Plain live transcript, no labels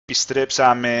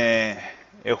Επιστρέψαμε,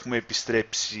 έχουμε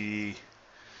επιστρέψει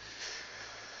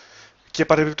και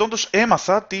παρεμπιπτόντως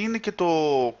έμαθα τι είναι και το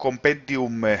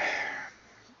compendium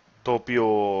το οποίο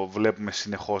βλέπουμε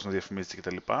συνεχώς να διαφημίζεται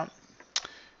κτλ.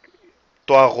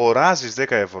 Το αγοράζεις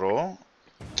 10 ευρώ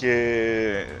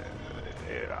και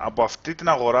από αυτή την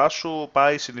αγορά σου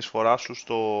πάει η συνεισφορά σου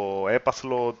στο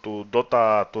έπαθλο του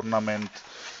Dota Tournament,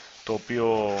 το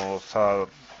οποίο θα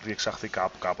διεξαχθεί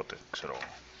κάπου κάποτε, ξέρω.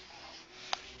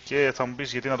 Και θα μου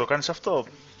πεις γιατί να το κάνεις αυτό?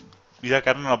 Για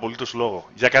κανέναν απολύτως λόγο.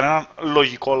 Για κανέναν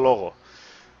λογικό λόγο.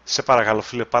 Σε παρακαλώ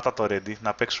φίλε, πάτα το ready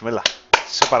να παίξουμε, έλα.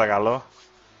 Σε παρακαλώ.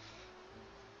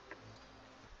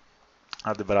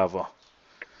 Άντε μπράβο.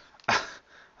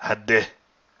 Άντε.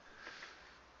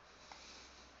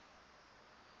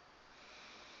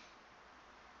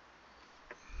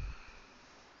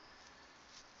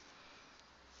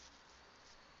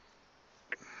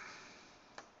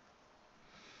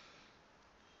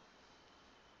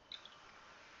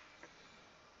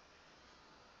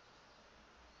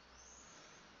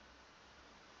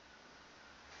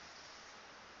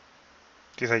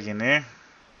 Τι θα γίνει?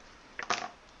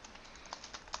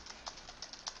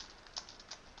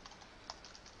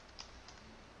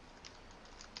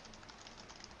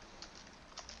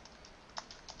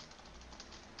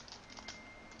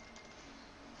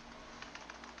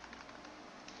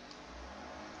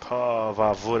 Πω,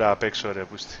 βαβούρα απ' έξω ρε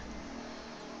πούστη.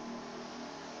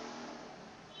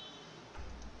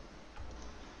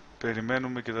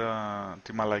 Περιμένουμε και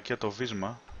τη μαλακία το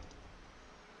βίσμα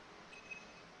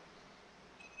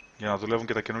για να δουλεύουν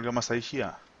και τα καινούργια μας τα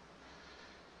ηχεία.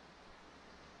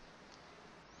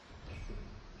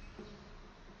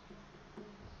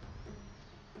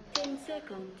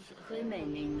 Seconds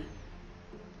remaining.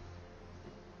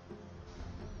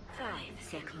 5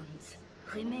 seconds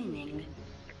remaining.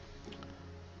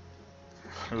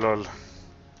 Lol.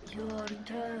 Your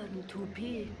turn to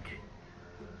pick.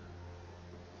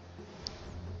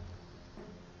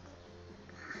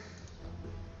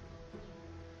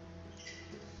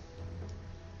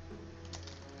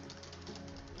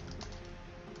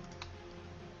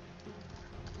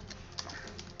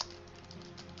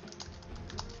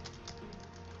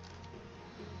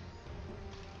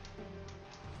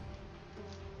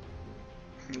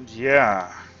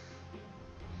 Yeah.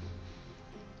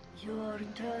 Your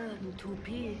turn to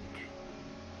pick.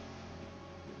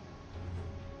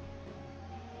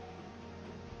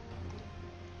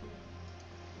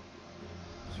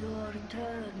 Your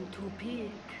turn to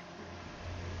pick.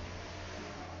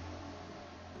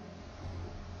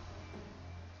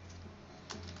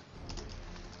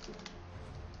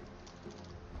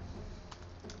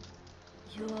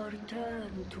 Your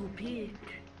turn to pick.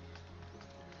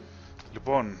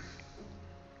 Λοιπόν,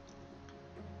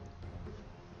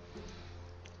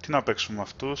 τι να παίξουμε με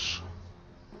αυτούς?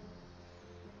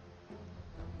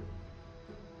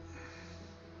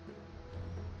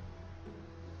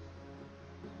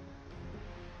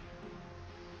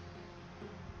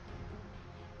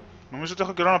 Νομίζω ότι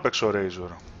έχω καιρό να παίξω Razor.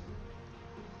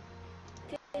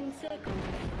 10 seconds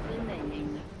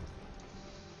remaining.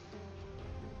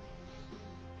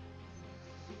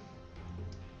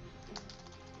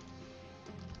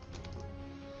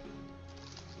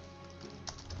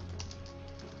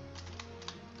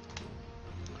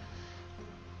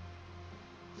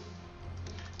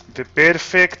 The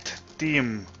perfect team.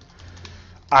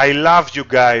 I love you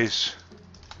guys.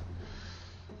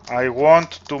 I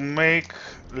want to make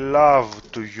love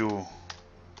to you.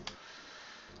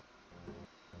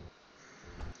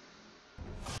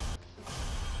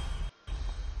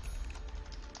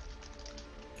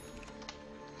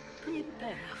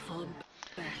 Prepare for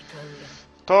battle.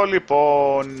 Το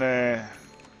λοιπόν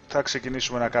θα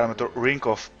ξεκινήσουμε να κάνουμε το Ring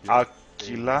of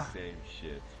Aquila.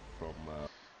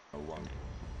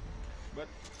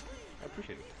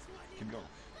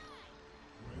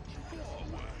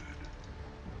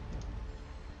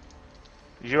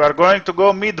 You are going to go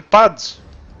mid pads,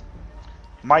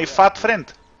 my fat friend.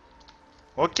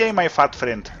 Okay, my fat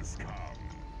friend.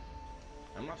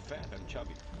 I'm not fat, I'm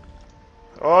chubby.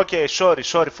 Okay,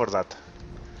 sorry for that.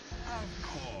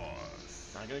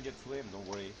 I'm gonna get slim, don't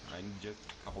worry. I need just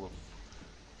a couple of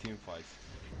team fights.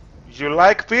 You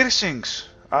like piercings,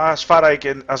 as far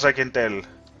as I can tell.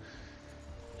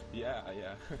 Yeah.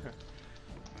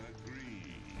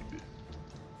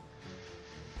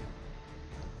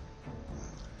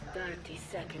 30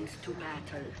 seconds to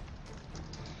battle.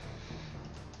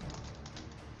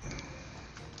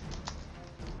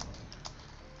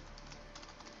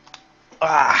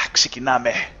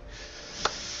 Ξεκινάμε.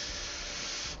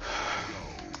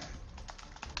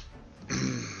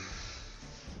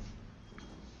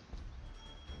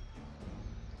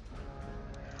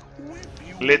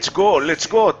 Let's go, let's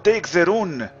go, take the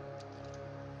rune.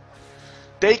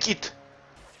 Take it.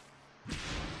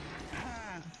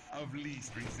 Path of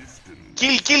least resistance.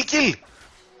 Kill, kill, kill.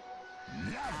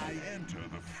 I enter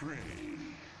the fray.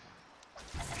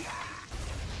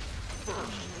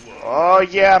 Oh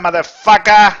yeah,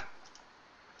 motherfucker.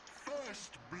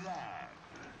 First blood,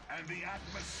 and the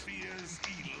atmosphere's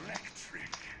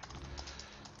electric.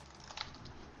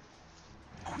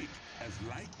 Quick as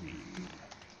lightning.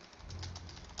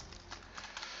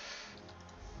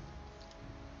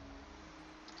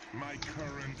 My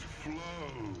current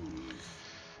flows.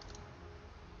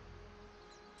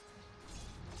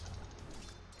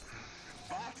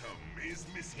 Bottom is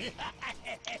missing.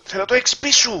 Θέλω το XP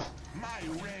σου. My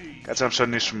rage Κάτσε να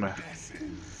ψωνίσουμε. passes.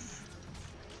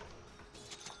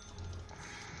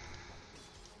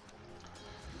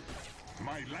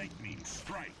 My lightning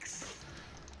strikes.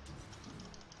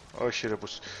 Όχι ρε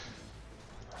πως.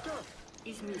 Top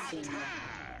is missing.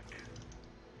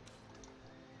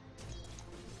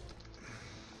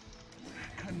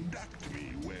 Conduct me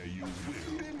where you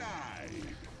will.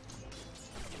 Denied.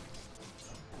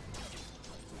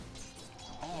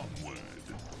 Onward.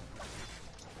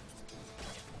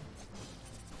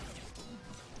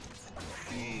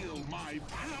 Feel my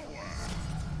power.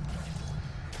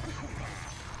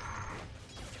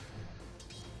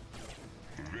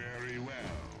 Very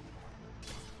well.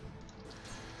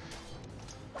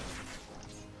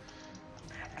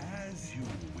 As you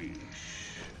wish.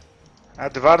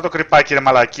 Άντε βάρ' το κρυπάκι ρε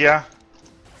μαλακία.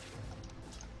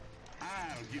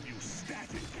 I'll give you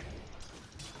static.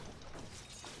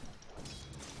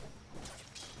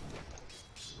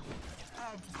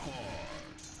 Of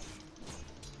course.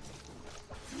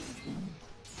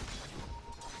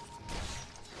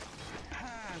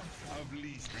 Path of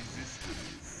least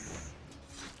resistance.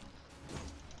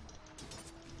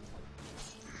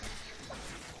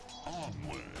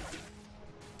 Onward.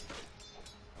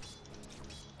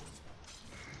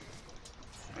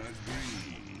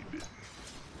 Agreed.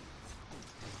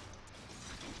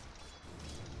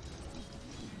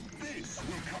 This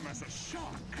will come as a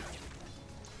shock.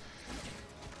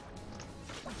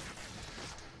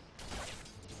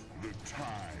 The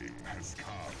time has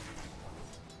come.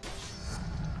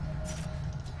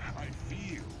 I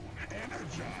feel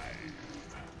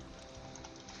energized.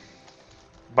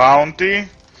 Bounty.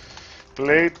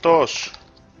 Play toss.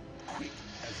 Quick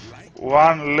as light.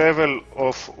 One level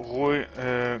of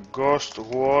ghost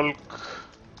walk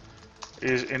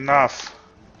is enough.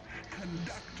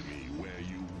 Conduct me where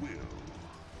you will.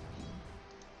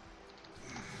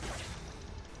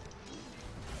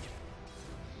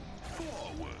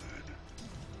 Forward.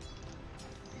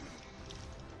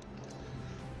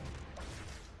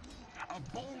 A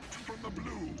bolt from the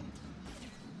blue.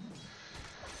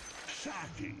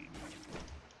 Shocking.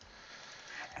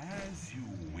 As you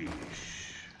wish.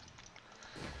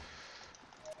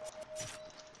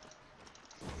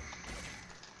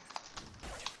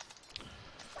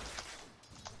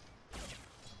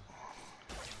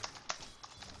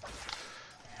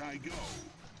 I go.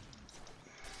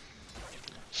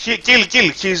 Kill,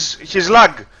 his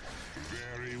lag.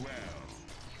 Very well.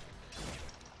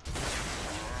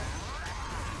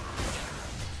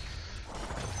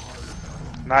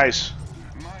 Nice.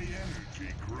 My energy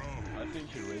grows. I think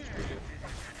he rage quit it.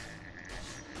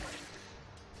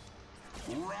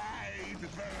 Ride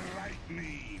the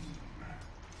lightning.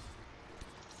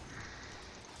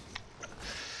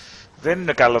 Δεν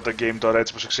είναι καλό το game τώρα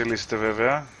έτσι πως εξελίσσεται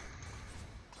βέβαια.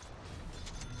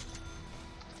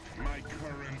 My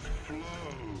current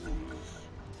flows.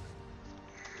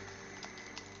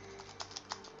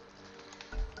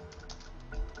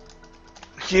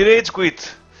 He rage quit.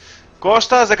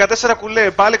 Κώστας 14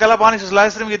 κουλέ. Πάλι καλά που άνοιξες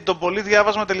live stream γιατί το πολύ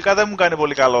διάβασμα τελικά δεν μου κάνει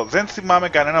πολύ καλό. Δεν θυμάμαι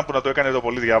κανένα που να το έκανε το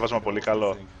πολύ διάβασμα πολύ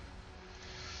καλό.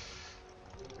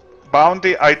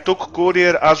 Bounty, I took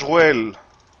courier as well.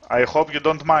 I hope you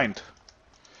don't mind.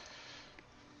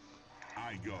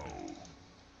 I go.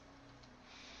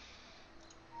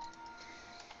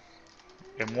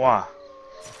 Et moi.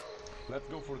 Let's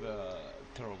go for the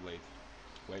Terror Blade.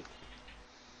 Wait.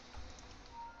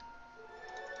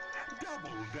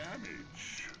 Double damage.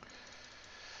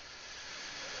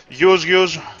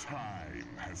 Use.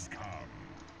 Time has come.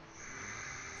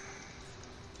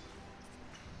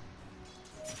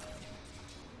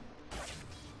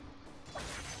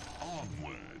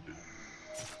 Onward.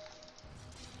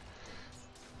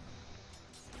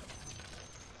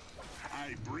 I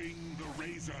bring the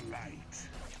razor light.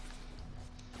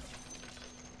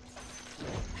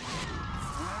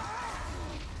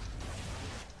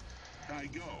 I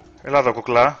go. Έλα εδώ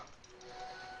κουκλά.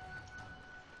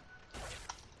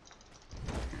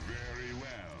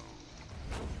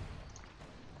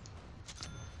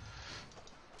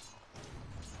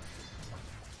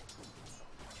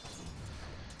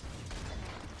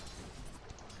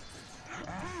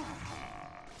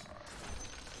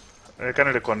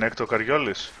 Έκανε reconnect ο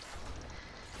Καριόλης.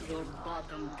 Your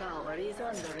bottom tower is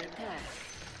under attack.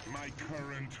 My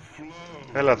current flow.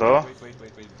 Έλα εδώ. Wait. I'm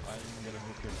gonna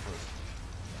hook him first.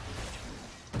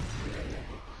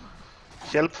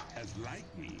 Help. As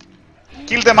lightning.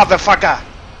 Kill the motherfucker.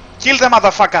 Kill the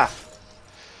motherfucker.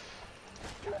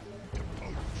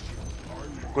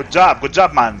 Good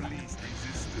job man.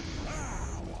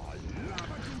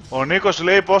 Ο Νίκος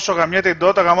λέει πόσο γαμιέται η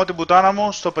Dota, γαμώ την πουτάνα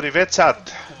μου στο privé chat.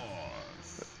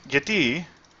 Γιατί?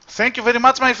 Thank you very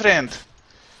much my friend.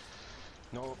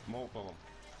 No problem.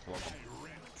 Welcome.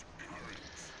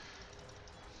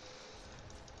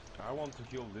 I want to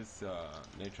heal this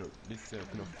nature, this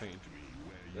Queen of Pain.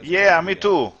 Yeah, me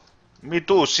too. Me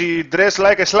too. She dressed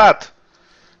like a slut.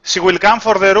 She will come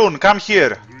for the rune. Come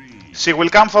here. She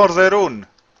will come for the rune.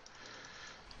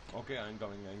 Okay, I'm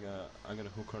going. I'm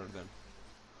gonna hook her then.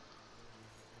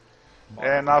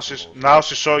 Now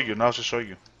she saw you. Now she saw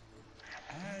you.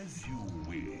 As you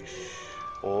wish.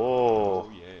 Oh. Oh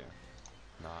yeah,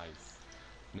 nice.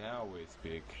 Now we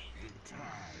speak. The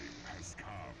time has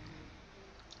come.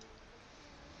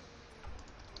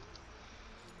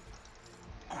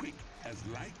 Quick as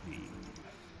lightning.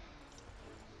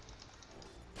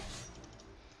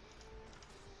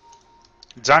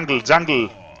 Jungle.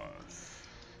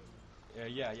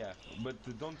 Yeah. But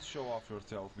don't show off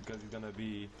yourself because it's gonna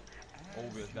be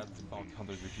obvious that the bounty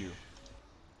hunter's with you.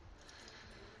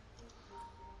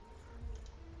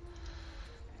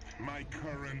 My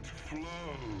current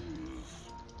flows.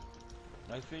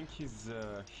 I think he's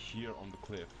here on the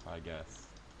cliff. I guess.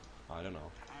 I don't know.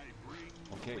 I bring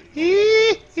Okay.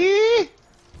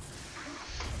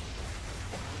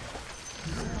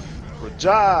 Good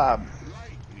job.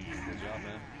 Good job,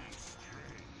 man.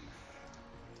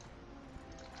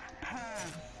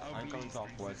 I'm coming top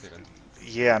for 1 second.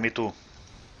 Yeah, me too.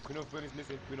 Queen of Pain is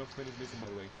missing. By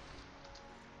the way.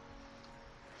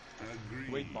 agree.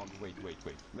 Wait, Bond. Wait.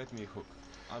 Let me hook.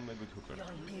 I'm a good hooker.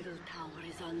 Your middle tower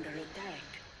is under attack.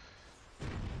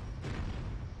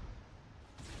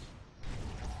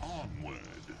 Onward.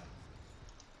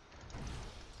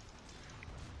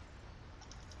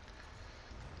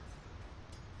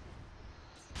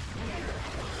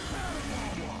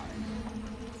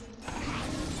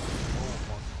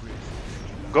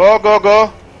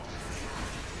 Go.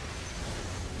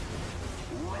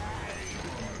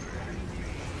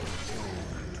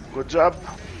 Good job.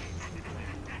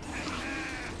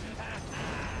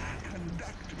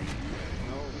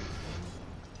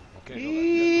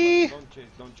 Okay, no,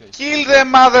 don't chase. Kill the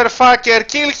motherfucker.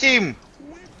 Kill him.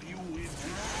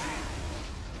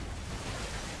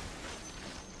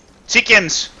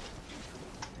 Chickens.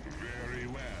 Very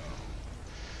well.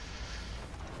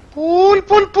 Pull.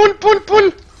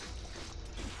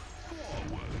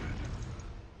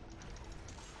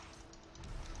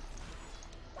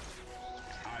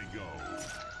 I go.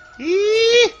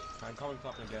 I'm coming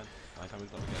top again.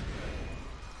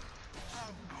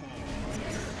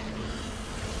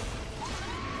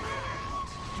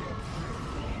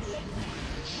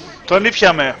 Τον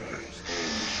ήπιαμε.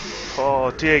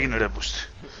 Ω, τι έγινε ρε πούστη.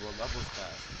 Well, that was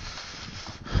fast.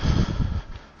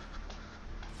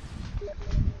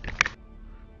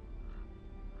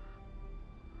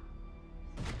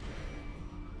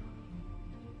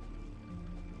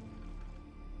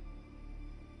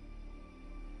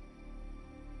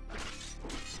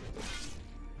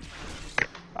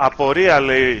 Απορία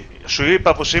λέει. Σου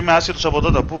είπα πως είμαι άσχετος από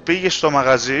τότε. Πού πήγες στο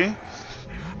μαγαζί.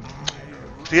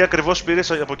 Τι ακριβώς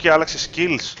πήρες από εκεί, άλλαξες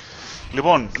skills.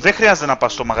 Λοιπόν, δεν χρειάζεται να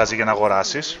πας στο μαγαζί για να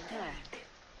αγοράσεις.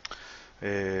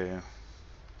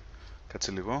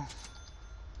 Κάτσε λίγο.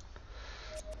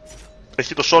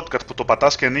 Έχει το shortcut που το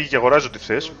πατάς και ανοίγει και αγοράζει ό,τι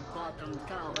θες.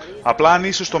 Απλά αν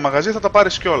είσαι στο μαγαζί θα τα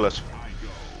πάρεις κιόλας.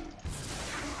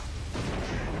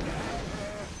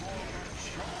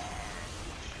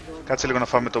 Κάτσε λίγο να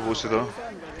φάμε το boost εδώ.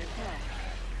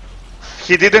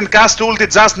 He didn't cast ulti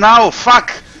just now. Fuck.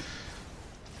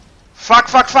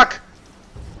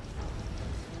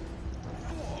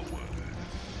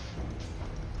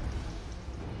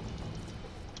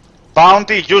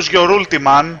 Bounty, use your ulti,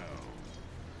 man.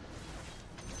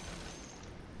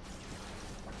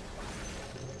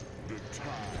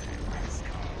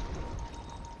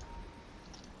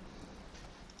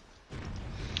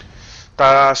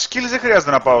 Τα skills δεν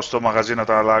χρειάζεται να πάω στο μαγαζί να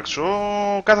τα αλλάξω.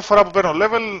 Κάθε φορά που παίρνω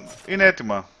level είναι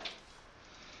έτοιμα.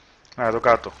 Α, εδώ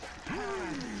κάτω.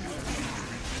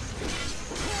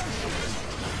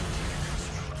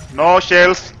 No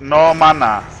health, no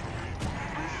mana.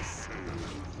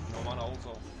 No mana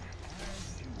also.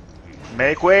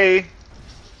 Make way.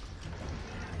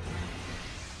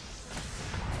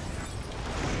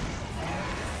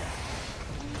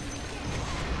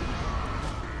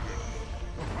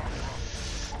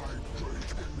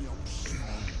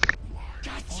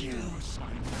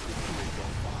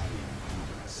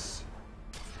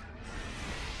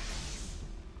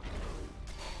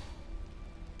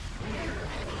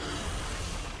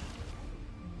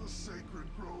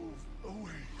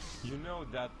 know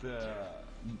that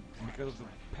because of the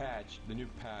patch, the new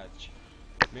patch,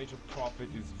 Major Prophet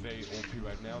is very OP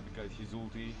right now because his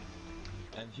ulti,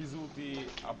 and his ulti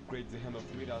upgrades the Hand of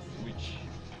Midas, which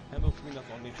Hand of Midas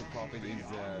on Major Prophet is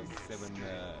 70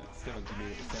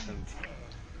 milliseconds.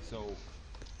 So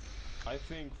I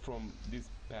think from this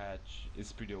patch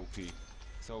is pretty OP.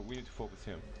 So we need to focus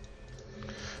him.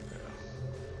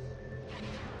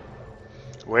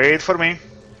 Wait for me.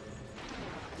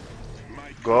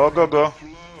 My Go, go, go.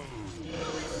 flows.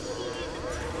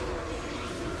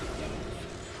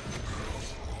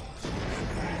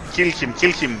 Kill him,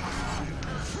 kill him.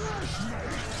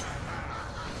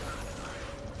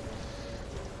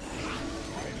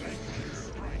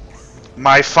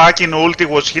 My fucking ulti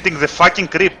was hitting the fucking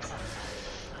creep.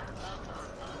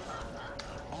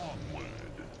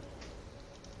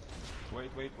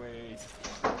 Wait.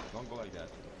 Don't go like that.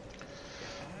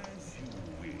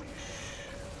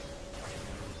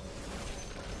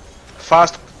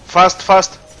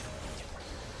 Fast.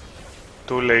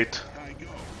 Too late. I go.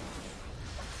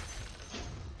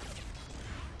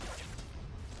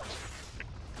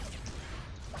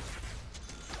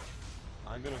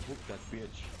 I'm gonna hook that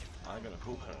bitch. I'm gonna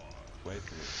hook her. Wait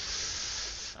for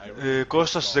me.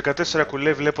 Κώστας στις 14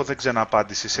 κουλέ βλέπω δεν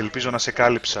ξαναπάντησες. Ελπίζω να σε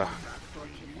κάλυψα.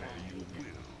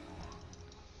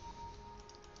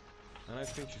 And I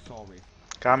think she saw me.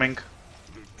 Coming.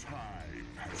 The time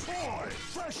has boy,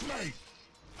 fresh mate.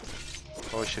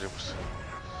 Όχι ρε πως.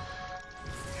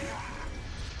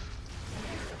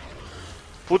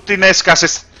 Πού την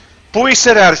έσκασες. Πού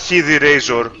είσαι ρε αρχίδι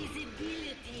Razor.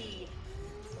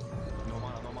 No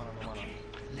mana.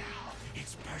 Now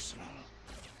it's personal.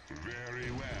 Very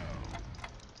well.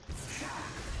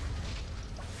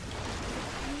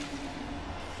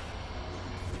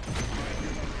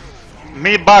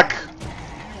 Me back.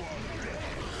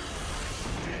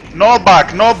 No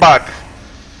back.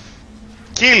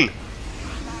 Kill.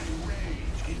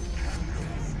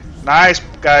 Nice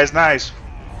guys, nice.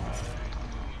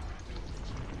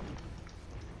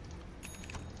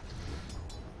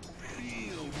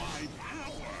 Feel my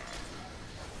power.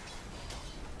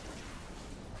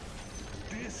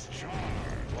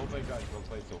 Discharge. Well played guys, well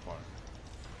played so far.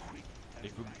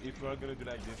 If we are gonna do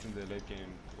like this in the late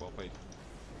game, well played.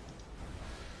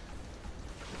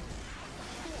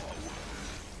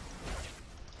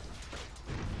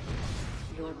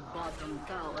 Your bottom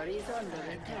tower is under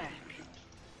attack.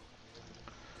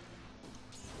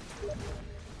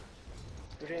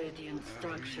 Radiant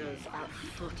structures are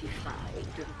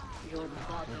fortified. Your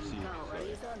bottom tower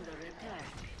is under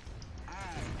attack.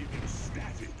 I'm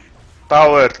ecstatic.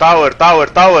 Tower. Take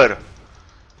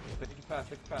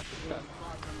it fast.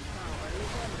 Bottom tower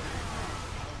is under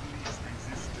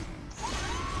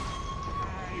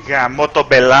Γαμώ το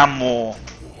μπελά μου.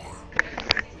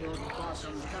 Your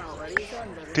bottom tower is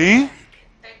under Τι?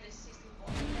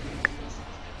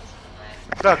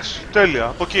 Εντάξει, τέλεια,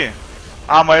 από εκεί.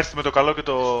 Άμα έρθει με το καλό και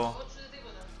το...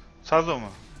 Θα δούμε.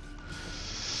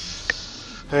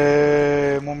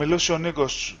 Μου μιλούσε ο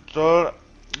Νίκος.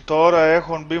 Τώρα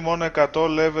έχουν μπει μόνο 100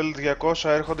 level, 200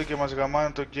 έρχονται και μας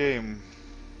γαμάνε το game.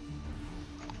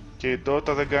 Και η Dota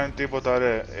δεν κάνει τίποτα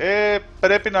ρε.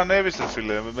 Πρέπει να ανέβεις ρε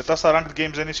φίλε. Μετά στα ranked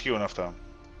games δεν ισχύουν αυτά.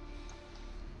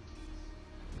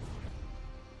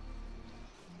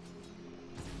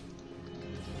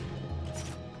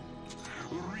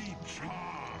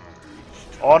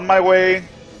 On my way.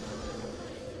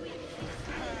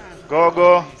 Go.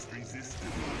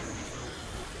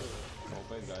 Well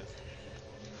played guys.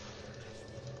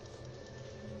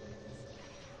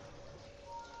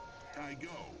 I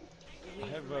go. I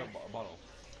have a bottle.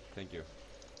 Thank you.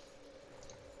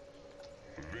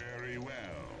 Very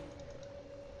well.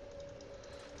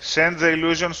 Send the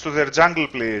illusions to their jungle,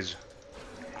 please.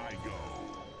 I go.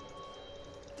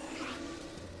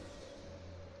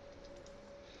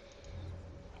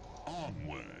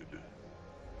 Onward.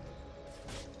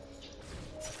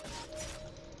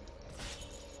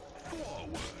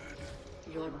 Forward.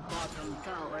 Your bottom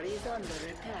tower is under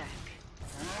attack.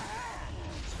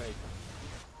 It's fake.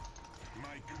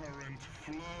 My current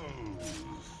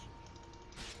flows.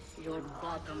 Your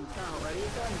bottom tower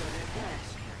is under attack.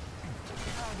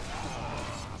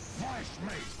 Fresh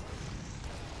mate.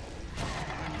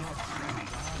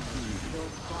 Your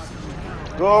bottom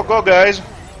tower Go, guys.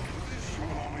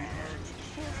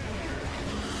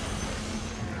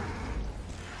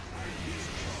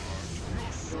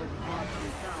 Your bottom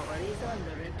tower is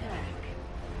under attack.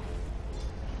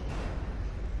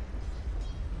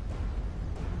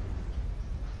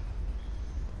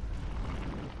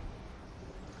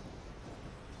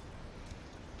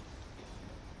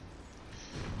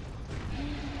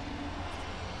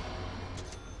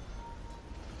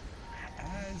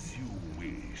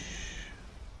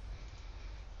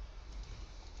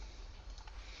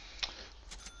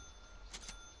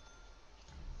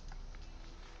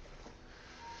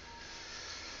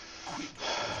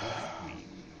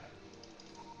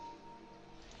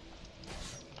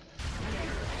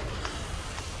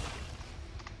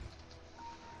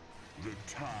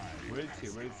 Where is he?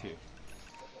 Where is he?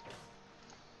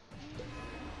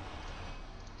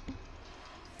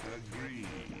 Agreed.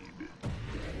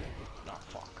 Ah,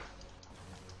 fuck.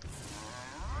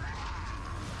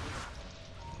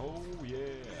 Oh yeah.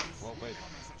 Well, wait.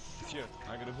 It's here.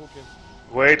 I'm gonna hook him.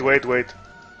 Wait, wait, wait.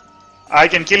 I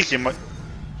can kill him.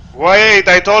 Wait,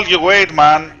 I told you, wait,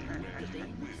 man.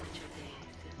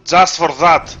 Just for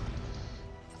that.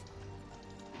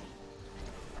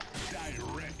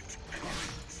 Direct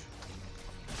current.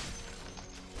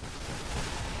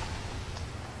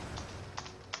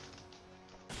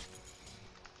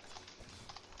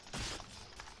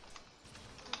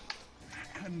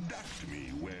 Conduct me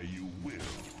where you will.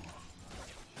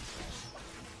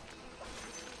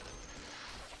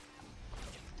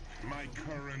 My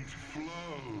current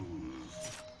flows.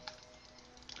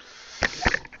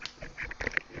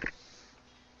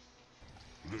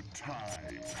 The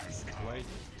time has come. Wait.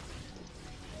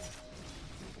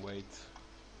 Wait.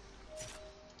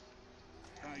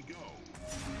 I go.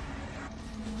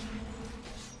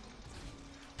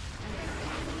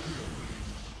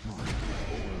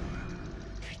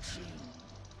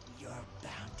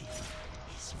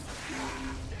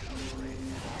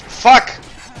 Fuck!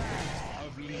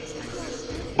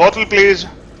 Bottle, please.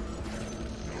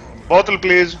 Bottle,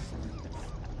 please.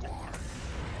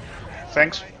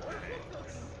 Thanks.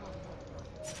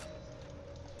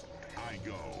 I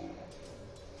go.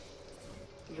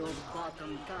 Your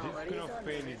bottom tower This is kind of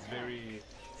under pain is very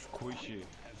squishy.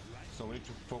 So we need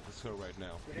to focus her right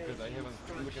now. Because I haven't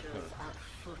looked at her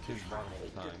since bottom of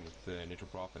the time with Nature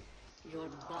Prophet. Your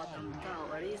bottom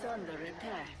tower is under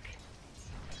attack.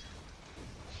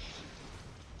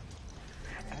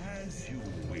 As you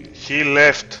wish. He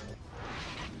left.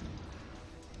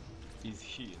 Is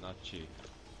he, not she.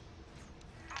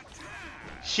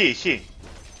 He.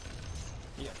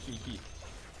 Yeah, he.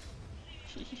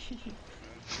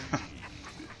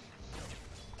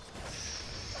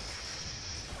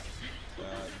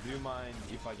 Do you mind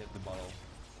if I get the bottle?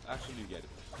 Actually, you get it.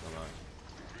 Alright.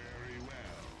 Very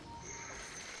well.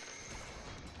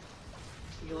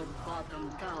 Your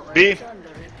bottom tower B. is under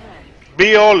attack.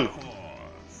 Be all.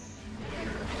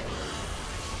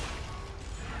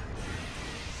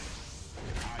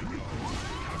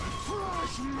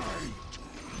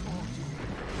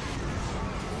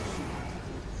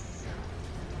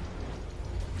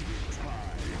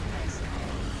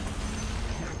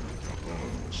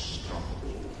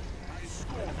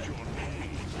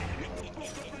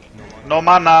 No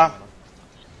mana.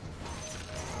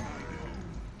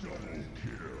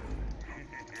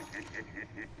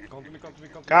 Come to me.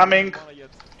 Coming. Not yet.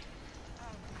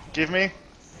 Give me.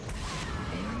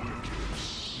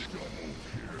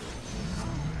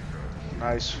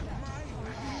 Nice.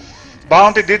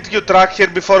 Bounty, did you track here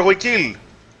before we kill?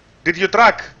 Did you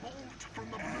track?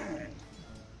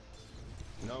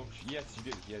 No, yes,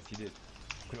 he did.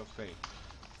 Close fade.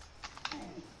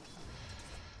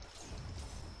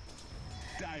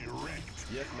 Direct.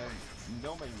 Yes, man.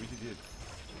 No, man, we did.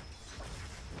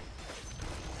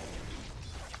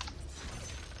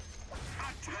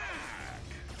 Attack.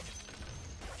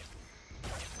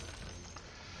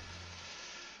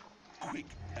 Quick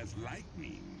as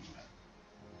lightning.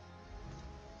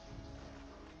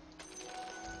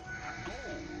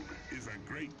 Gold is a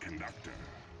great conductor.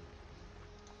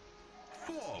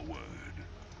 Forward.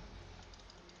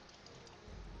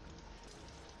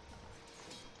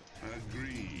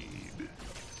 Agreed.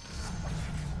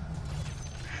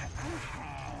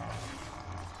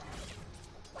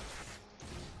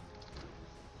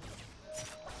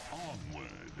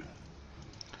 Onward.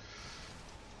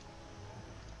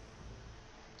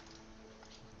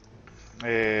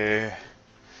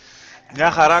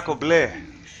 Μια χαρά κομπλέ.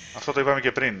 Αυτό το είπαμε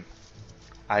και πριν.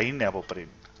 Α, είναι από πριν.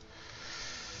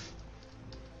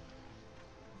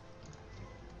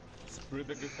 Spirit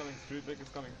deck is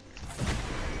coming.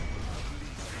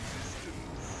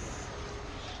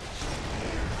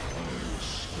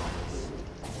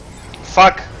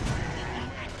 Fuck.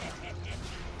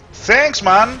 Thanks,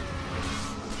 man.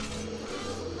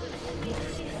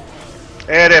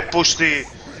 Ρε, πούστη.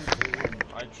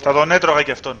 Θα τον έτρωγα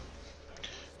κι αυτόν.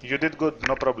 You did good,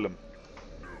 no problem.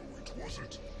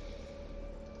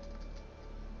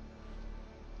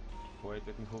 Wait,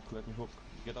 let me hook.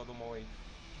 Get out of my way.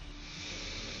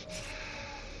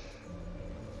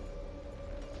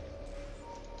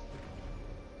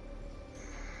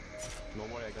 No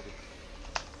worry, I got it.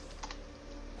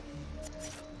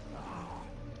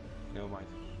 Never mind.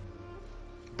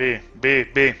 B.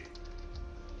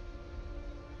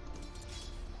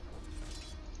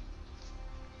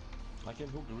 I can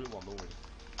hook the real one, don't worry.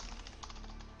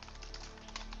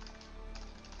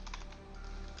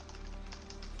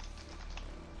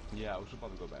 Yeah, we should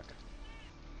probably go back.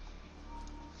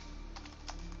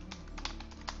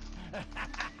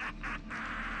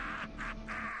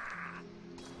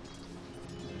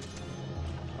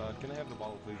 Can I have the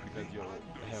bottle, please? Because you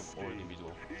have already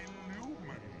visual.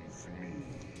 Illumines me.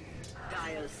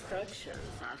 Dire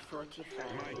structures are My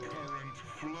fortified. current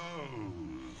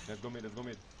flows. Let's go mid, let's go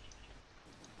mid.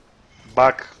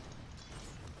 Back.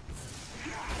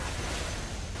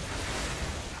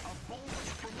 A bolt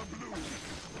from the blue.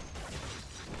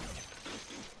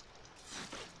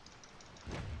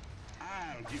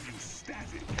 I'll give you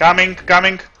static. Coming,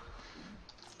 coming.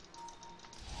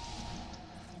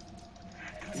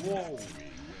 Whoa!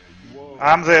 Whoa!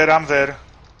 I'm there, I'm there.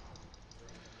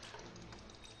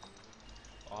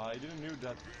 I didn't know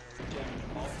that can be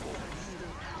possible.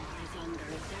 Middle tower is under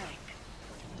attack.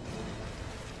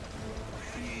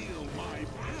 Feel my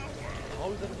power. How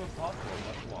is that even possible?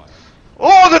 That's why.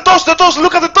 Oh, the toss, the toss.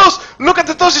 Look at the toss. Look at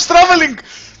the toss. He's traveling.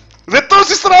 The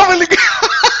toss is traveling.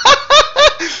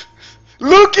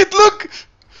 Look it, look.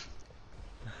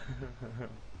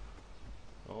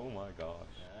 Oh my gosh.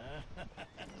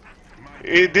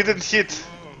 It didn't hit.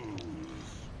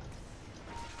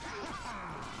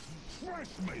 Fresh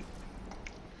mate.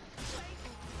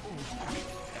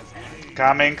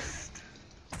 Coming.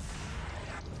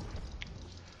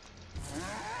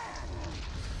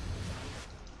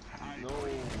 No.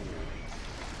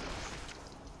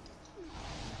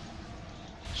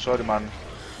 Sorry, man.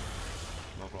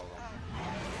 No problem.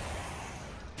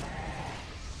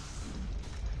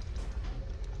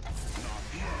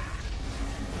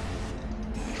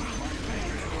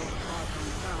 Bottom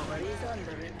tower is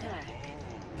under attack.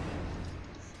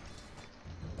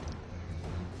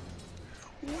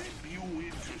 Whip you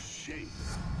into shape.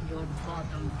 Your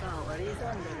bottom tower is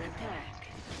under attack.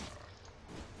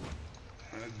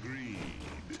 Agreed.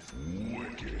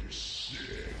 Wicked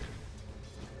sick.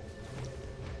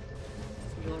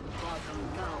 Your bottom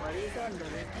tower is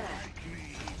under attack.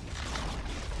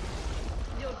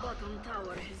 Your bottom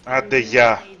tower has Άντε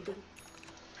γεια. destroyed.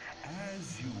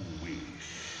 As you wish.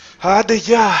 Άντε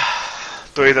γεια.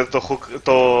 Το είδατε το hook,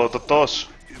 το toss.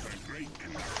 Is a great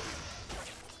command.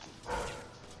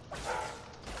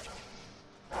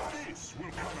 This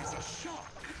will come as a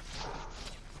shock.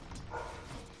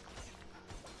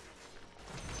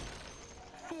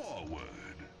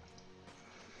 Forward.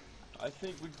 I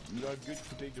think we are good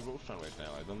to take the Roshan right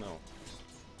now. I don't know.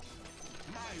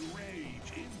 My rage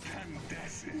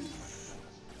incandesces.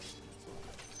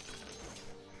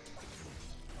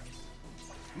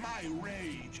 My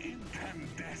rage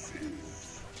incandesces.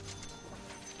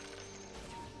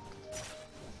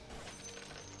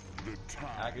 The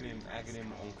time. Aghanim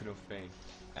on Queen of Pain.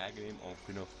 Aghanim on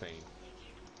Queen of Pain.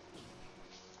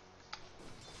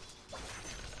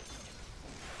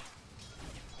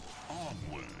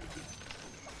 Onward.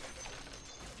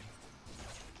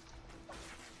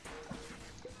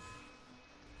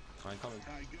 Fine, coming.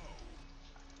 I go.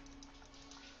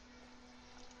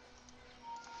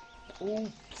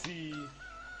 Oopsie.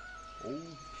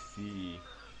 Oopsie.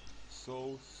 So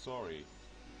sorry.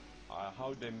 How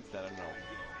they missed that, I don't know.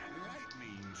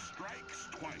 Lightning strikes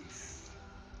twice.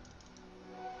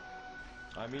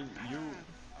 I mean,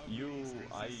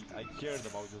 I cared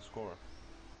about the score.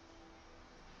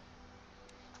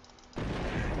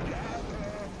 Gather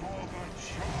for the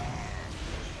charge.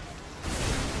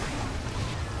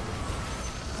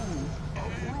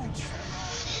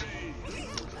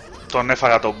 Τον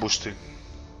έφαγα τον boosty.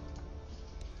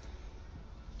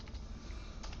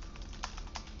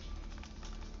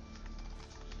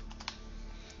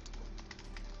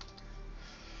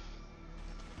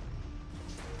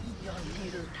 Your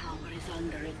middle tower is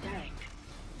under attack.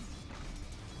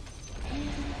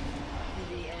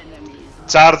 The enemy's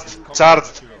Charged,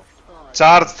 charged,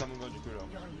 charged. Coming on Jakiro.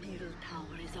 Your middle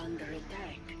tower is under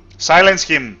attack. Silence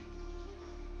him.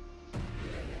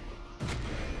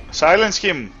 Silence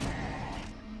him.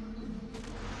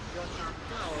 Your top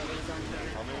tower is under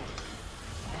attack. Coming.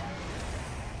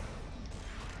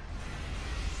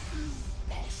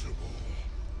 Possible.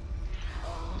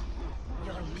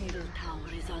 Your middle tower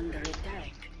is under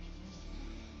attack.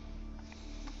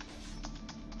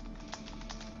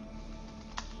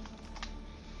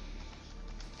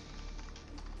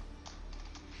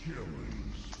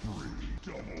 Killing spree.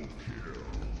 Double kill.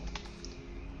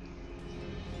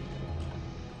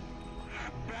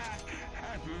 Back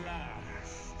at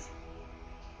last.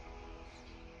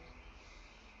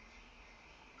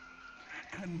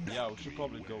 Yeah, we should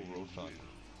probably go Roshan.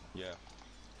 Yeah.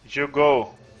 You go.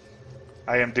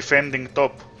 I am defending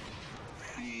top.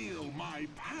 Feel my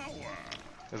power.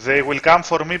 They will come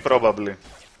for me probably.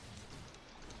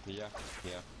 Yeah,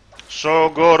 yeah. So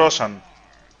go Roshan.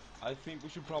 I think we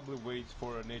should probably wait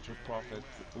for a Nature Prophet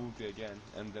ulti again,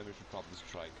 and then we should probably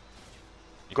strike.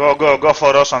 Go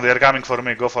for Roshan. They are coming for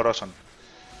me. Go for Roshan.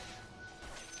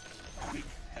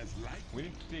 We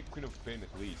need to take Queen of Pain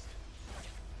at least.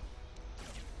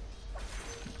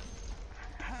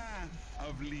 Path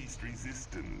of least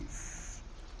resistance.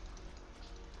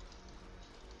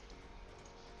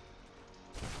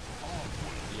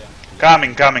 Yeah.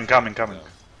 Coming. No.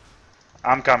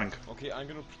 I'm coming. Okay, I'm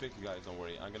gonna protect you guys, don't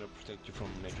worry. I'm gonna protect you from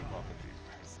Nature Prophet.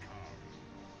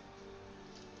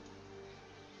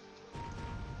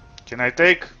 Can I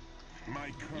take? My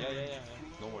Yeah.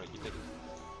 Don't worry, you take it.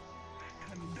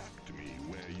 Conduct me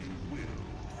where you will.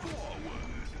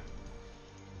 Forward.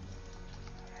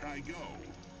 I go.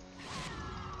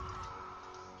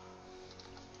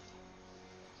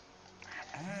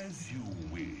 As you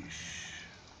wish.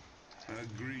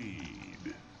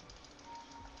 Agreed.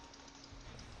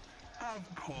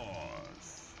 Of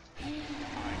course. I go.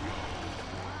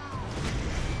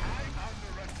 I'm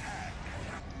under attack.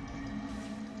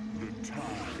 The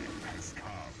time has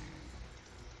come.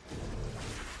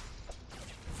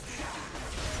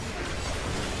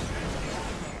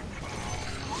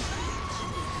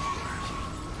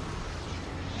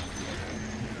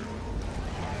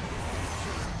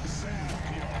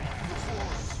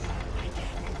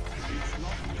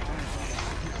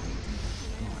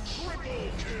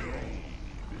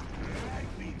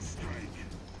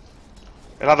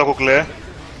 Έλα το κουκλέ.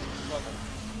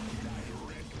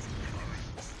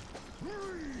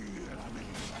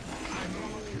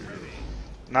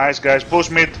 Nice guys, push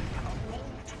mid.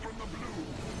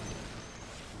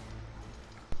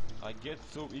 I get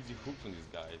so easy hooks on these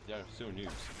guys, they are so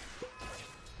noobs.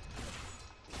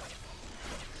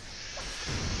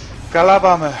 Καλά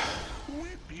πάμε.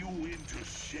 Whip you into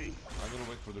shape. I'm gonna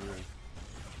wait for the rune.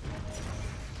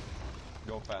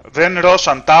 Go fast. Then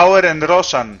Roshan, tower and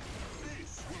Roshan.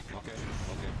 Okay.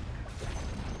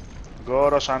 Go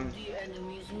Roshan. The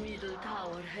enemy's middle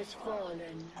tower has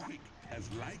fallen. Quick as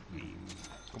lightning.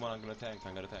 Come on, I'm gonna tank.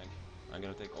 I'm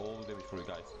gonna take all the damage for you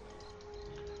guys.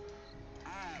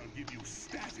 I'll give you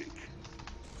static.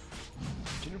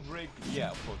 Can you break? Yeah,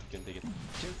 of course you can take it.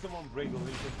 Can someone break the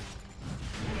Legion?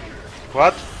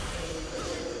 What?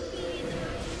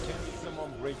 Can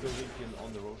someone break the Legion on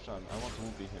the Roshan? I want to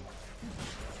ulti him.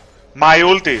 My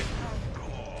ulti.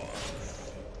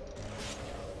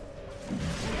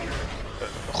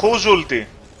 Whose ulti?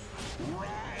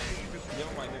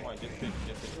 Never mind, just take it.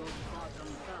 Your bottom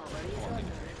tower is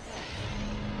under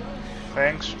attack.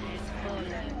 Thanks. Has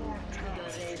fallen to the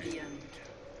Radiant.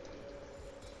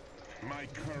 My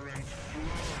current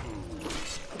flow.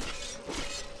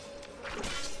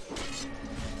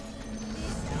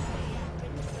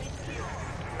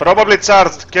 Probably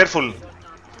charged. Careful.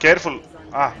 Careful.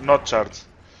 Ah, not charged.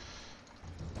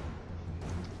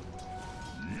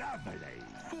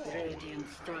 Radiant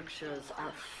structures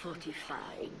are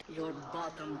fortified. Your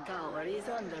bottom tower is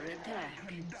under attack.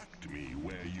 Conduct me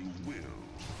where you will.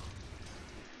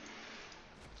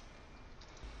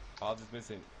 Pause is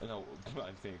missing. No,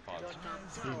 I'm saying Your pause.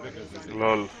 top tower is under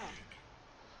Lol. attack.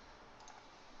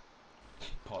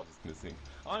 Pause is missing.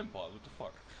 I'm pause, what the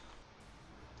fuck?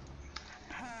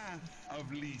 Path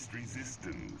of least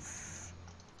resistance.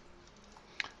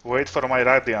 Wait for my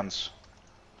radiance.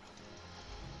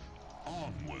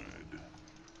 Onward.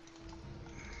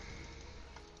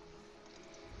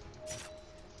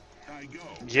 I go.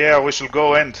 Yeah, we should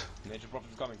go end. Nature Prophet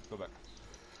is coming, go back.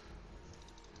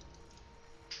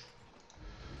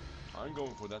 I'm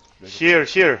going for that. Here.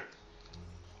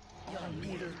 Your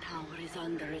middle tower is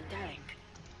under attack.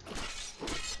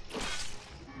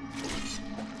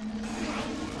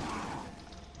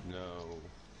 No,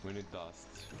 we need dust.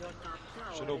 Your top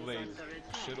tower Shadow is Blade. under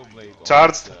attack. Shadow Blade. on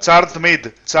Charged. the- Charged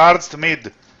mid. Charged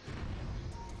mid.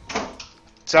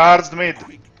 Charged mid.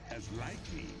 Quick as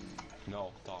lightning.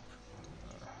 No, top.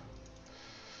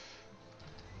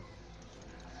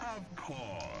 Of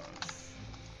course.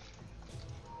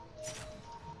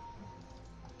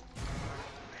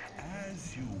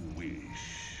 As you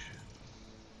wish.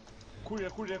 Courier.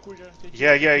 Take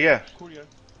Yeah. Courier.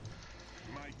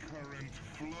 My current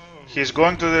flow. He's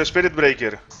going to the spirit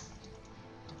breaker.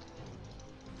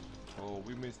 Oh,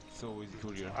 we missed so easy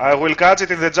courier. I will catch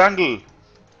it in the jungle.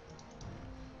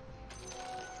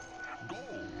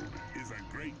 Gold is a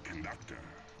great conductor.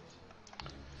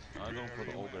 I'm going for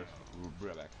the ogre. We'll be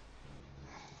right back.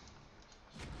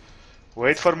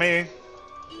 Wait for me.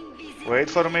 Wait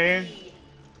for me.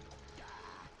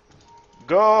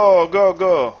 Go.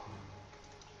 Agreed.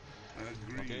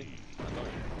 Okay, I'm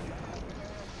coming.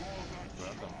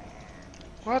 Welcome.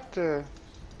 What the...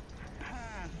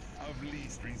 Path of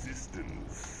least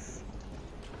resistance.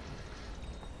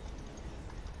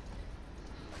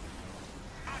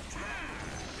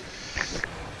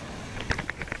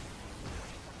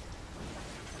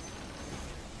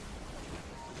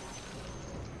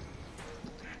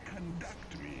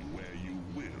 Conduct me where you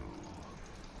will.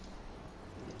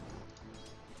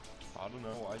 I don't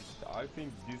know. I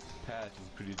think this patch is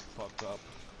pretty fucked up.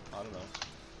 I don't know.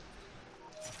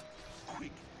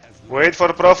 Quick as Wait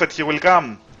for Prophet, he will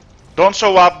come. Don't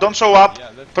show up, don't show up. Yeah,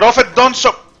 let's Prophet, don't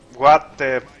show... What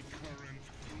the... my current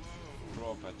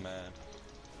flow. Prophet, man.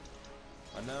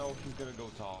 And now he's gonna go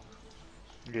top.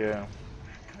 Yeah.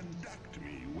 Conduct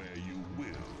me where you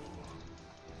will.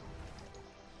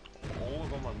 All of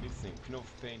them are missing. Queen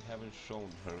of Pain haven't shown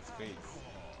her face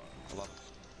a lot of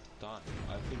time.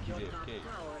 I think he's Your top AFK.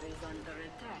 tower is under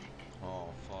attack. Oh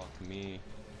fuck me.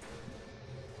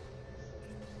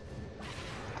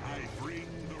 I bring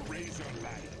the razor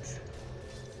light.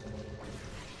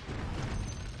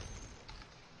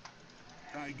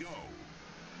 I go.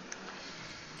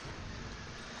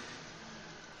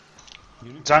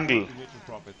 You need Jungle. to Nature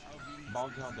Prophet.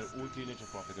 Bounty Hunter, ulti Nature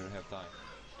Prophet when you have time.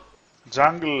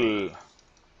 Jungle.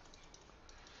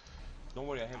 Don't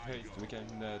worry, I have haste. We can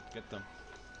get them.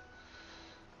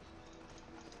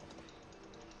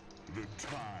 The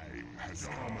time has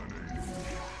come.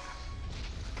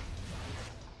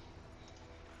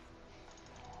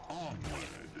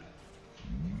 Onward.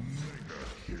 Mega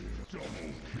kill.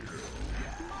 Double kill.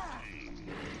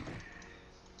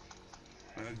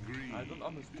 Agreed. I don't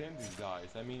understand these guys.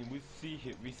 I mean, we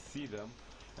see them,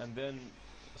 and then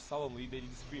suddenly they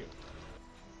disappear.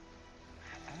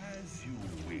 As you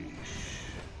wish.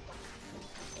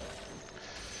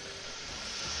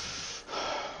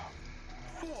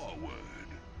 Forward.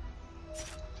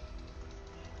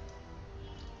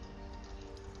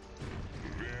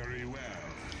 Very well.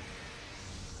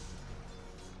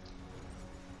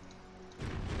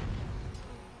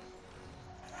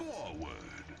 Forward.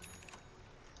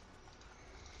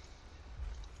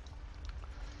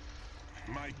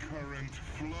 My current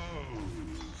flows.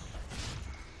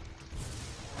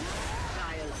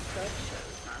 Dial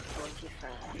structures are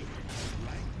fortified.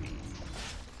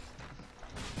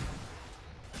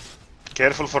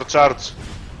 Careful for charge.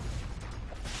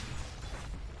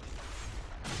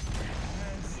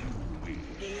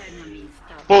 The enemy's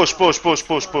top Push, tower push, push,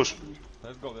 push, push.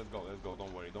 Let's go, let's go, let's go.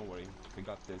 Don't worry, don't worry. We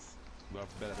got this. We are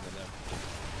better than them.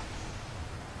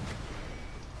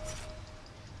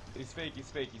 It's fake,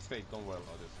 it's fake, it's fake. Don't worry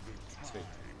about this. It's fake.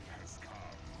 Has come.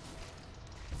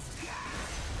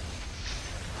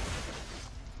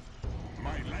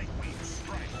 My lightning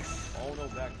strikes. Oh no,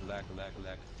 lag.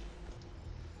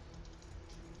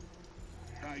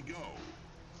 I go.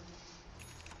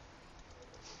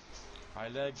 I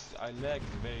lagged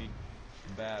very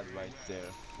bad right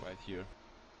there, right here.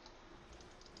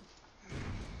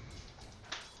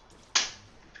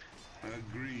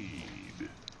 Agreed.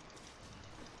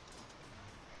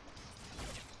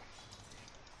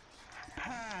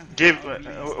 Path Give... of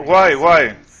least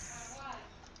why?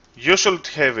 You should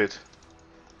have it.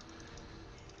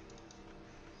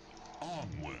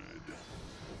 onward.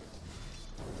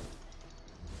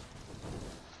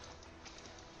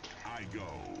 I go.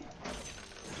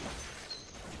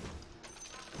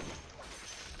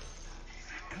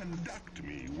 Conduct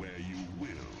me where you will.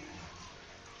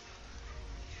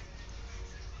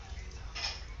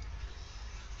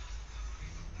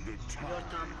 The Your time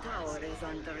top tower is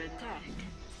under attack.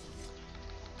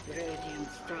 Radiant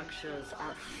structures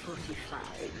are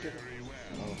fortified. very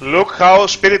well. Look how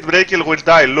Spirit Breaker will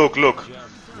die. Look, look. Tower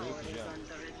is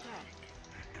under attack.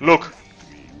 Look.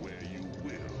 Me where you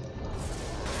will.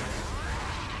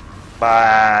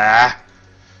 Bah.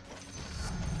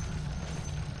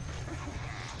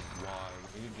 Why?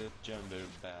 We need that gem very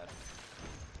bad.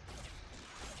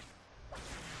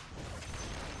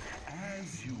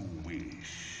 As you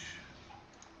wish.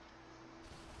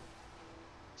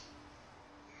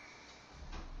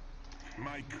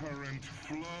 My current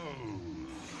flows.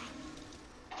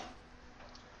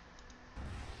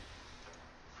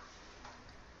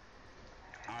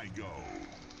 I go.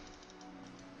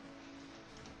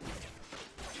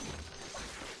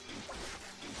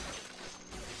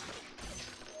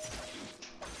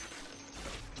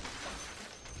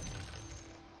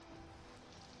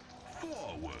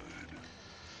 Forward.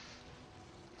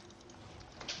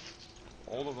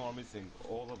 All of them are missing.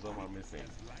 All of them are missing.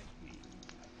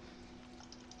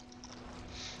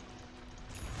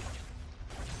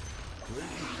 Where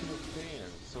is the Queen of Pain?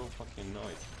 So fucking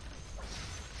annoyed.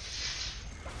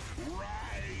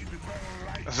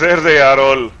 There they are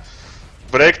all.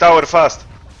 Break tower fast.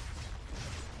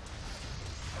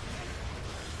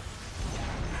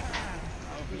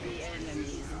 The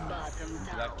enemy's bottom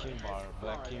Black tower King Bar, has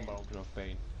Black King Bar, fallen. Open of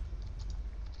Pain.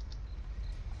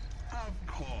 Of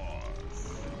course.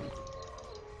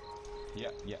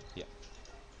 Yeah.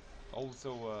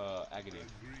 Also, Agony.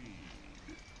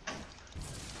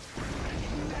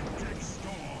 Electric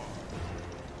storm.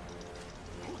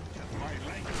 My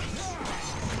lightning.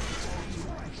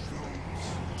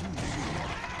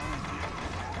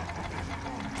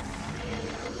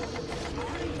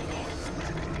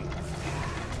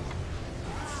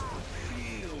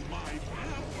 Feel my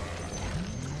power.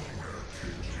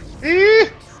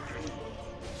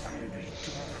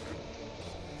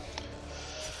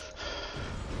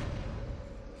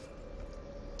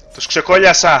 Τους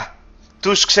ξεκόλιασα.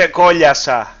 Τους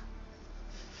ξεκόλιασα.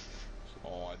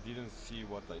 Oh, I didn't see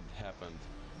what had happened.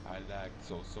 I lagged,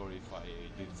 so sorry if I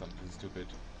did something stupid.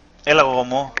 Έλα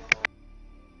γομό.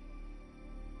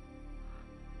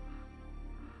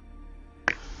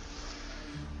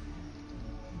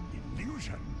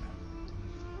 Illusion.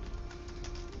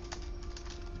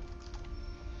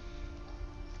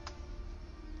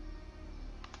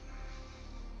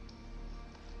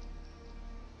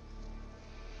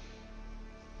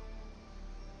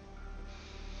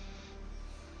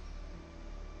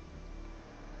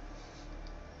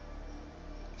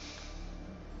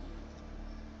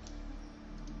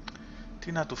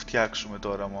 Τι να του φτιάξουμε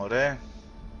τώρα, μωρέ.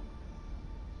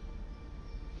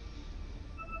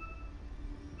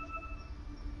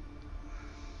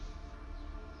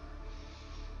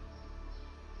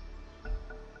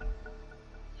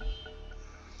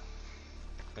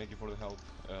 Thank you for the help.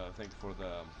 Thank you for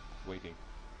the waiting.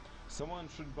 Someone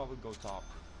should probably go top.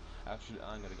 Actually,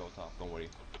 I'm gonna go top. Don't worry.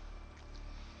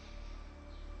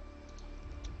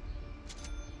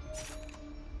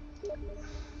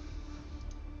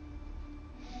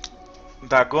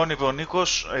 Νταγκώνει ο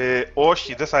Νίκος,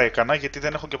 όχι δεν θα έκανα γιατί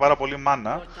δεν έχω και πάρα πολύ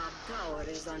μάνα. Your top tower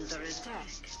is under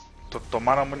attack. Το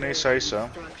μάνα μου είναι ίσα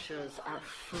ίσα. Structures are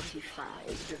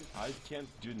fortified. I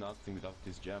can't do nothing without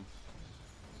this gem.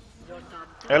 Your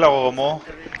top Έλα tower is γομό.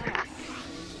 under attack.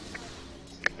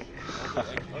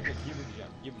 Okay, give me the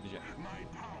gem. Give me the gem. My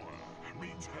power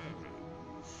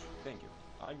returns. Thank you.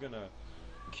 I'm gonna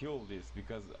kill this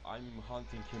because I'm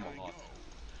hunting him a lot.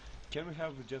 Can we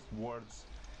have just words?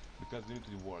 Because we need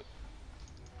to do word.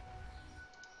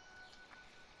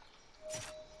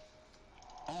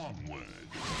 Onward.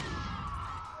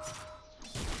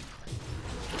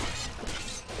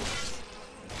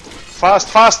 Fast,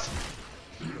 fast!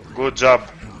 Good job.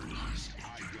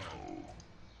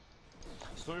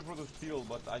 Sorry for the steal,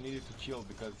 but I needed to chill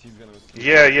because he's gonna steal.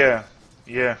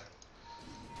 Yeah.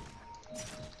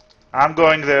 I'm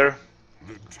going there.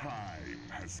 The time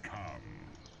has come.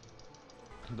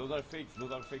 Those are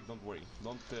fakes, don't worry.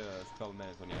 Don't spell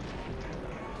menace on him.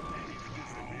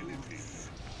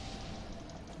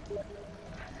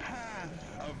 Path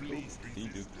of least See,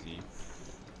 dude, see.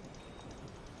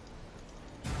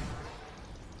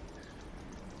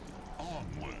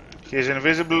 onward. He's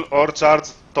invisible or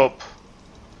charged top.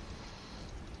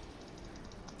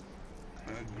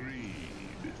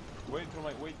 Agreed. Wait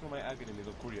for my agony,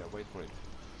 middle courier. Wait for it,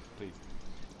 please.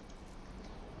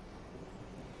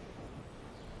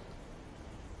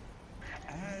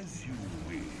 As you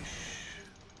wish.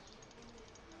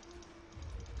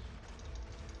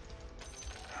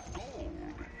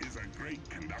 Gold is a great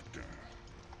conductor.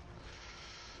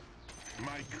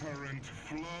 My current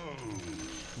flows.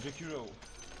 Jakiro,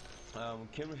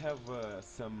 can we have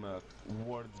some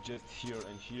words just here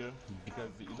and here? Because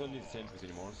you don't need sentries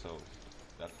anymore, so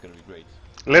that's gonna be great.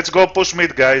 Let's go push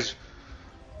mid, guys.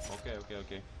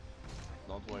 Okay.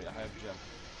 Don't worry, I have gem.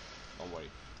 Don't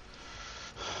worry.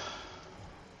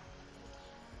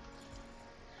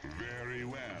 Very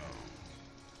well.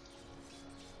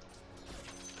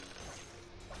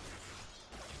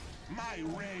 My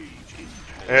rage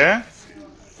increases.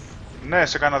 Ναι,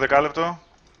 σε κάνα δεκάλεπτο.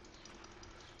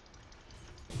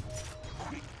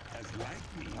 Quick as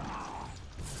lightning.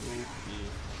 Oopsie.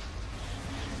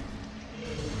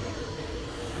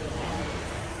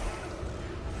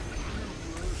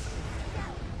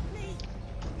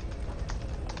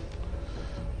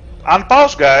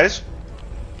 Unpause, guys.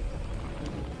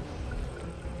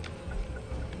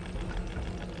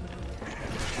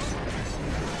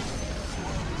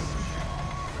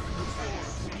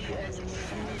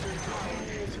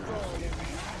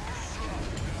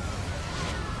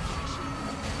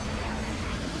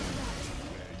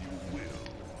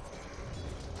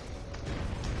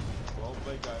 Well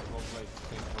played, guys. Well played.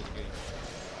 Thanks for the game.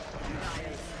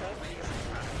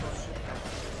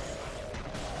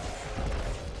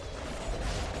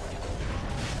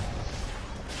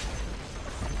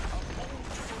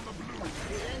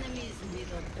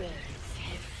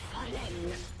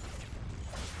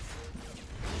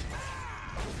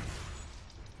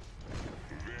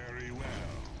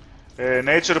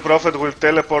 Nature Prophet will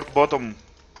teleport bottom.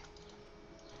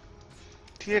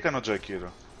 Τι έκανε ο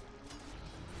Τζακύρο?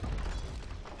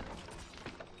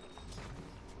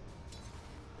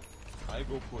 I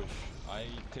go push. I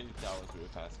take towers real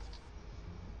fast.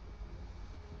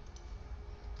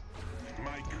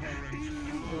 My current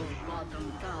Your bottom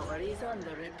tower is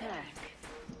under attack.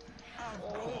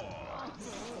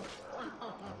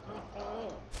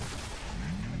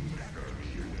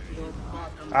 Your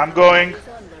bottom I'm tower going. is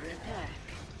under attack.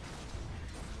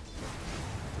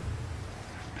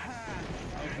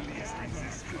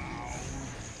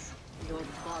 Your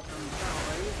bottom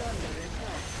tower is under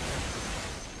attack.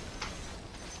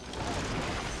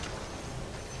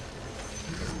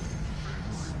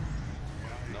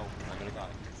 No, I'm gonna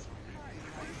die.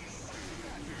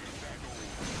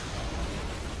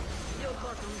 Your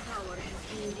bottom tower has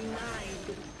been denied.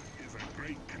 is a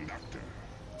great conductor.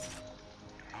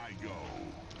 I go.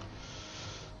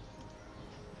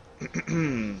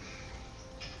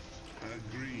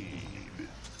 Agreed.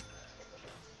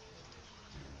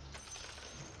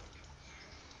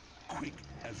 Quick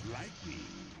as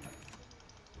lightning.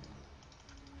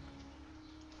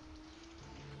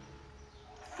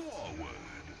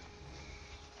 Forward.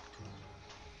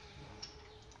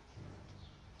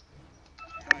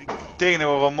 I go. Τι έγινε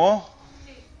γογομό?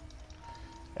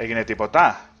 Έγινε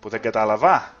τίποτα που δεν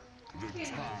κατάλαβα? The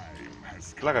time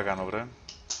has come. Πλάκα κάνω βρε.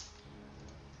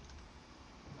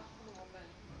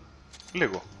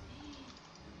 Λίγο.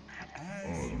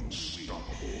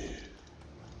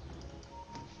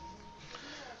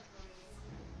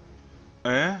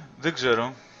 Δεν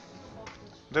ξέρω.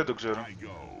 Δεν το ξέρω. I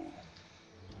go.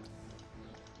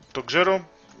 Το ξέρω,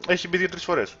 έχει μπει 2-3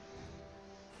 φορές.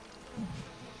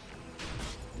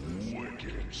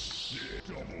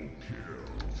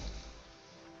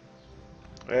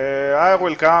 I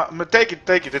will come. Take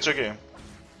it, it's okay.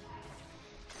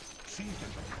 Seems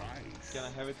like a prize. Can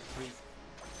I have it, please?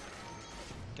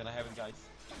 Can I have it, guys?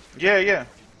 Yeah. Your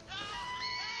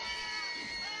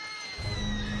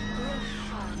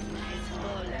son has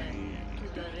fallen to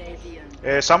the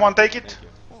Radiant. Someone take it.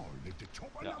 Thank you.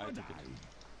 Yeah, I took it.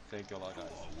 Thank you a lot,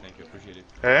 guys. Thank you, appreciate it.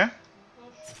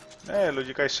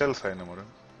 Λογικά η Cell θα είναι μωρέ.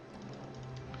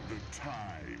 The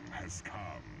time has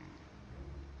come.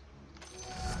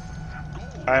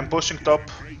 I'm pushing top.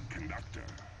 Great conductor.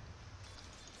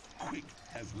 Quick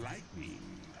as lightning.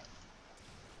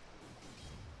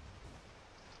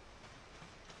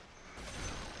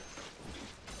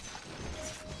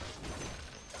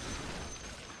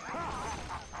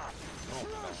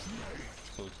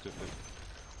 So stupid.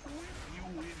 You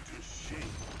into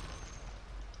shape.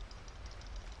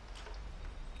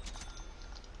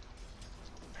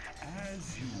 As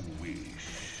you wish.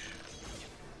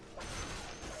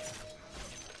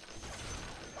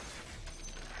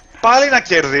 Πάλι να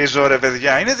κερδίζω ρε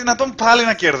παιδιά, είναι δυνατόν πάλι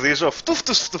να κερδίζω. Φτου.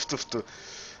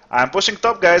 I'm pushing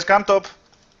top guys, come top.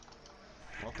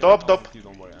 Okay, Top, I'm top. with you,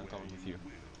 don't worry, I'm coming with you.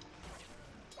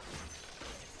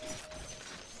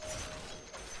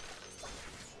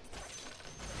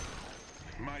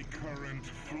 My current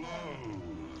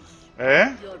flows.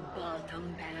 Your bottom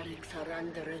barracks are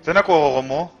under attack. Δεν ακούω εγώ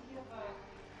μου.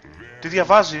 Τι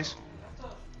διαβάζεις?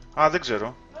 Α, δεν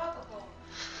ξέρω.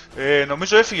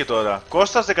 Νομίζω έφυγε τώρα.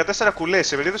 Κώστας 14 κουλές.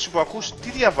 Σε περίπτωση που ακούς τι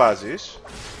διαβάζεις.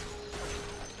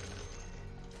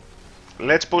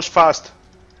 Let's push fast.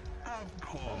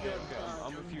 Okay,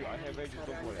 I'm with you, I have ages,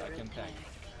 don't worry, I can tank.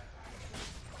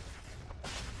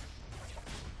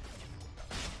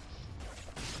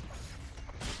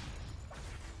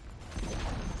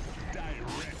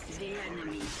 The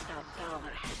enemy's top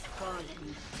tower has fallen.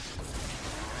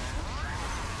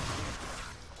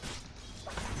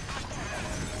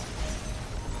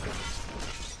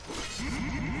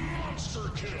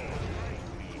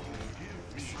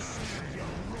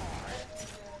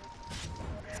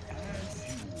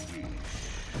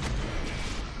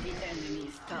 The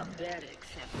enemy's top barracks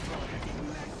have fallen.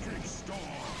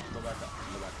 Go back up,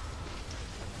 go back.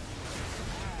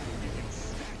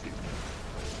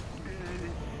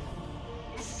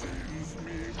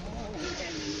 The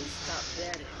enemy's top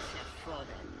barracks have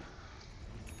fallen.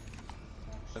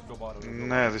 Let's go bottom, let's go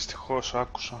Ναι, δυστυχώς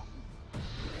άκουσα.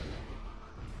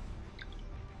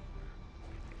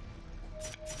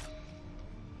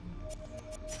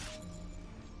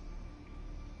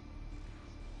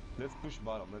 Let's push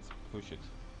bottom, let's push it.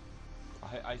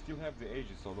 I still have the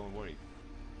ages, so don't worry.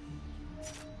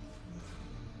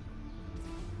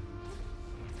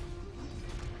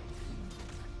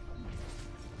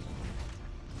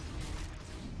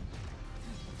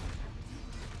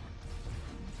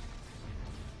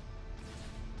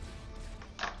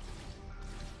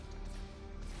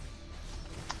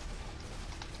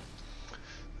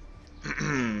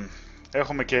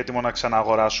 Έχουμε και έτοιμο να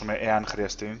ξανααγοράσουμε εάν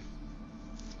χρειαστεί.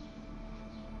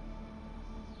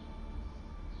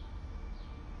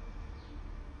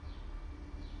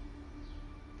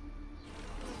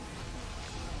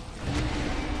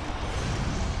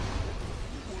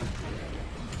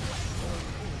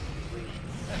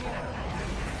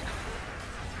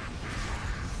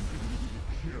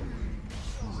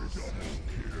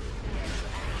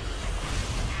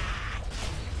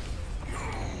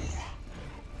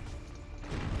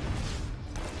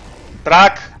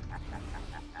 Τρακ!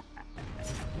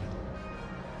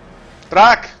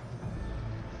 Τρακ!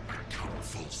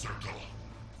 Full circle.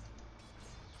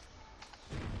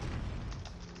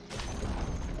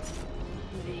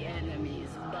 The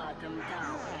enemy's bottom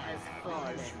tower has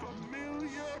fallen.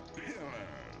 Familiar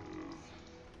pillars.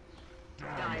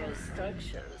 Dire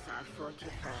structures are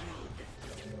fortified.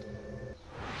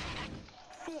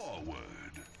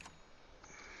 Forward.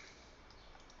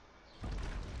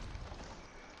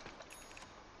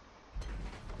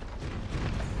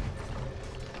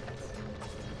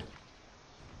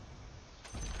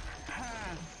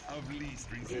 Path of least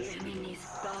The resistance. enemy's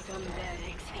bottom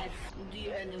barracks has...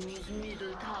 The enemy's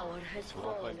middle tower has Well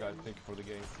fallen. played, guys. Thank you for the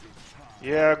game.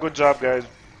 Yeah, good job, guys.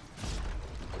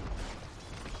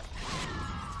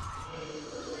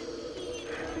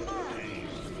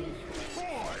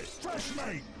 Boy, fresh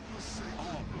mate.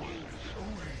 Onward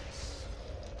awaits.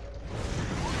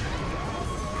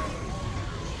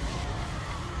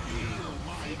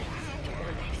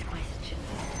 The next question.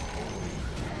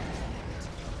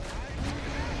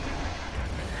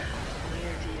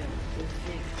 Radiant is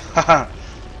victor. Haha.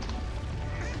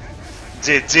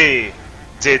 GG.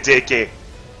 JJK.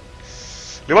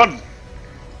 Λοιπόν.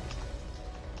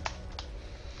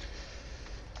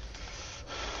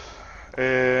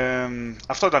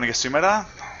 Αυτό ήταν για σήμερα.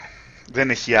 Δεν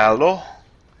έχει άλλο.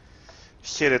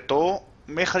 Χαιρετώ.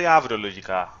 Μέχρι αύριο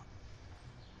λογικά.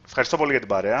 Ευχαριστώ πολύ για την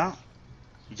παρέα.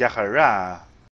 Γεια χαρά.